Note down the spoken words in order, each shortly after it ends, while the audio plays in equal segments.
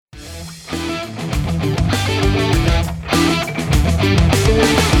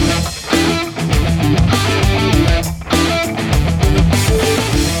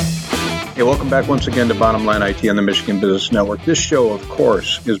back once again to Bottom Line IT on the Michigan Business Network. This show, of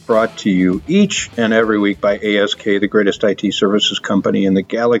course, is brought to you each and every week by ASK, the greatest IT services company in the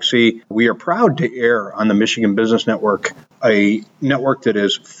galaxy. We are proud to air on the Michigan Business Network, a network that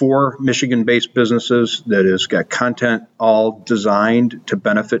is for Michigan-based businesses, that has got content all designed to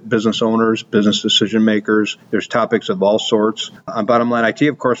benefit business owners, business decision makers. There's topics of all sorts. On Bottom Line IT,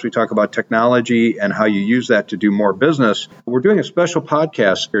 of course, we talk about technology and how you use that to do more business. We're doing a special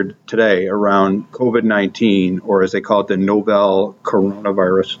podcast here today around COVID-19, or as they call it, the novel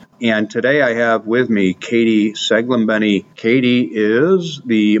coronavirus. And today I have with me Katie Saglimebene. Katie is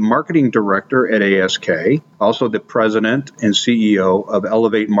the marketing director at ASK, also the president and CEO of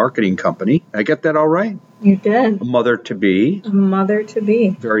Elevate Marketing Company. Did I get that all right? You did. A mother-to-be.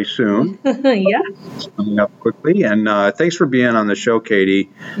 Very soon. Yeah. Coming up quickly. And thanks for being on the show, Katie.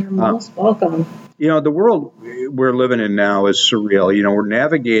 You're most welcome. You know, the world we're living in now is surreal. You know, we're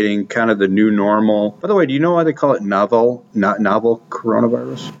navigating kind of the new normal. By the way, do you know why they call it novel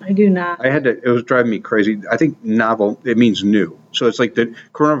coronavirus? I do not. It was driving me crazy. I think novel, it means new. So it's like the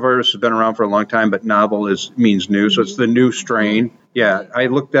coronavirus has been around for a long time, but novel means new. So it's the new strain. Yeah, I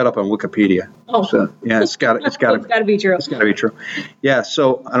looked that up on Wikipedia. Oh, so yeah, it's got to be true. It's got to be true. Yeah,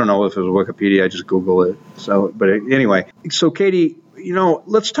 so I don't know if it was Wikipedia. I just Googled it. So, but anyway, so Katie, you know,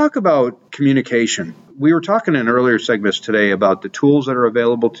 let's talk about communication. We were talking in earlier segments today about the tools that are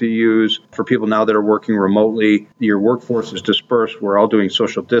available to use for people now that are working remotely. Your workforce is dispersed. We're all doing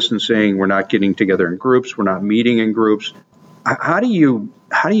social distancing. We're not getting together in groups. We're not meeting in groups. How do you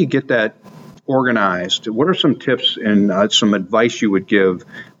get that organized? What are some tips and some advice you would give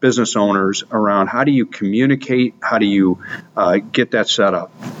business owners around how do you communicate? How do you get that set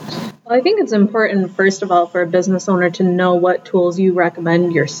up? Well, I think it's important, first of all, for a business owner to know what tools you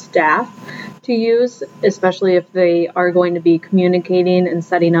recommend your staff to use, especially if they are going to be communicating and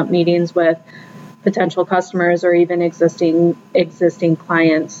setting up meetings with potential customers or even existing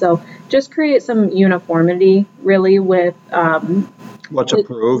clients. So just create some uniformity, really, with what's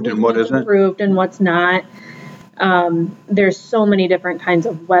approved and what isn't. Approved and what's not. There's so many different kinds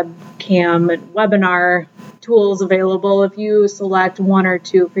of webcam and webinar tools available. If you select one or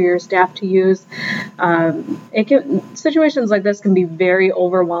two for your staff to use, situations like this can be very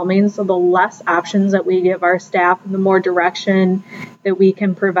overwhelming. So the less options that we give our staff, the more direction that we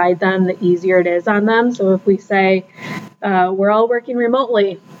can provide them, the easier it is on them. So if we say, we're all working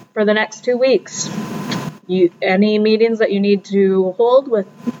remotely for the next 2 weeks, any meetings that you need to hold with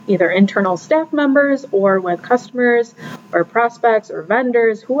either internal staff members or with customers or prospects or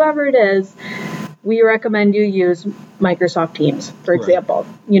vendors, whoever it is, we recommend you use Microsoft Teams, for example,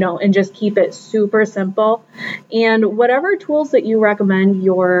 and just keep it super simple. And whatever tools that you recommend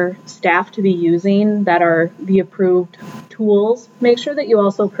your staff to be using that are the approved tools, make sure that you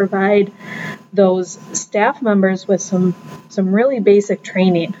also provide those staff members with some really basic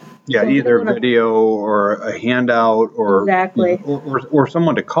training. Yeah, either video or a handout or exactly. Or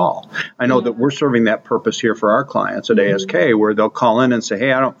someone to call. I know that we're serving that purpose here for our clients at ASK, where they'll call in and say,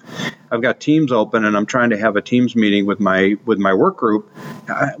 "Hey, I've got Teams open and I'm trying to have a Teams meeting with my work group.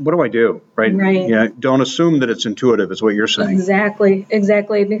 What do I do?" Right? Yeah. Don't assume that it's intuitive, is what you're saying. Exactly.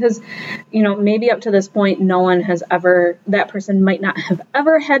 Because maybe up to this point, that person might not have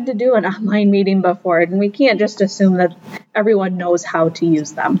ever had to do an online meeting before, and we can't just assume that everyone knows how to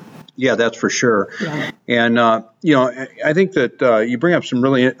use them. Yeah, that's for sure. Yeah. And, I think that you bring up some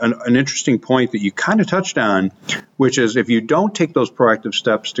really an interesting point that you kind of touched on, which is if you don't take those proactive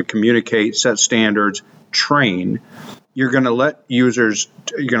steps to communicate, set standards, train, you're going to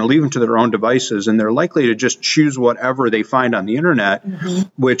leave them to their own devices, and they're likely to just choose whatever they find on the internet,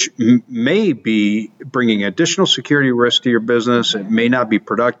 which may be bringing additional security risk to your business. It may not be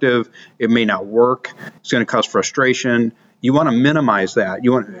productive. It may not work. It's going to cause frustration. You want to minimize that.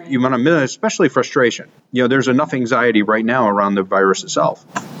 You want to minimize, especially frustration. There's enough anxiety right now around the virus itself.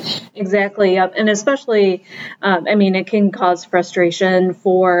 Exactly. Yep. And especially, it can cause frustration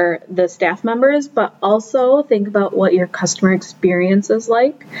for the staff members, but also think about what your customer experience is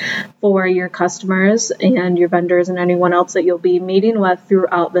like for your customers and your vendors and anyone else that you'll be meeting with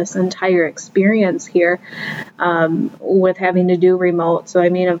throughout this entire experience here with having to do remote. So,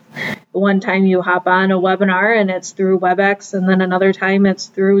 if one time you hop on a webinar and it's through WebEx, and then another time it's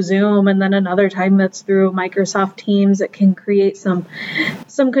through Zoom, and then another time it's through Microsoft Teams, it can create some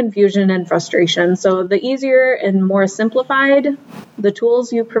confusion and frustration. So the easier and more simplified the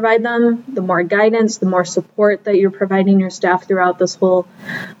tools you provide them, the more guidance, the more support that you're providing your staff throughout this whole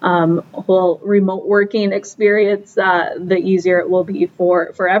remote working experience, the easier it will be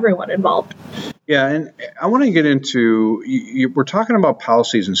for everyone involved. Yeah, and I want to get into, we're talking about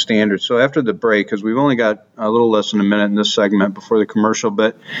policies and standards. So after the break, because we've only got a little less than a minute in this segment before the commercial,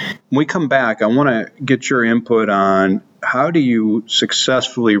 but when we come back, I want to get your input on how do you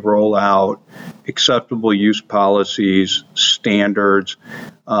successfully roll out acceptable use policies, standards,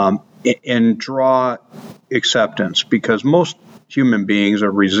 and draw acceptance, because most human beings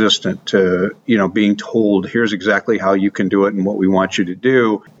are resistant to, being told, here's exactly how you can do it and what we want you to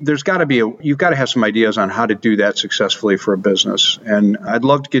do. You've got to have some ideas on how to do that successfully for a business. And I'd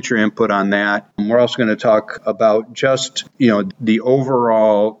love to get your input on that. We're also going to talk about just, the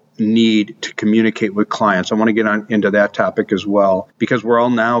overall need to communicate with clients. I want to get into that topic as well, because we're all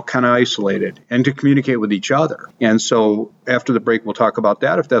now kind of isolated, and to communicate with each other. And so after the break, we'll talk about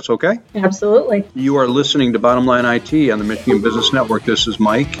that, if that's okay. Absolutely. You are listening to Bottom Line IT on the Michigan Business Network. This is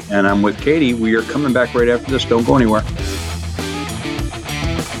Mike, and I'm with Katie. We are coming back right after this. Don't go anywhere.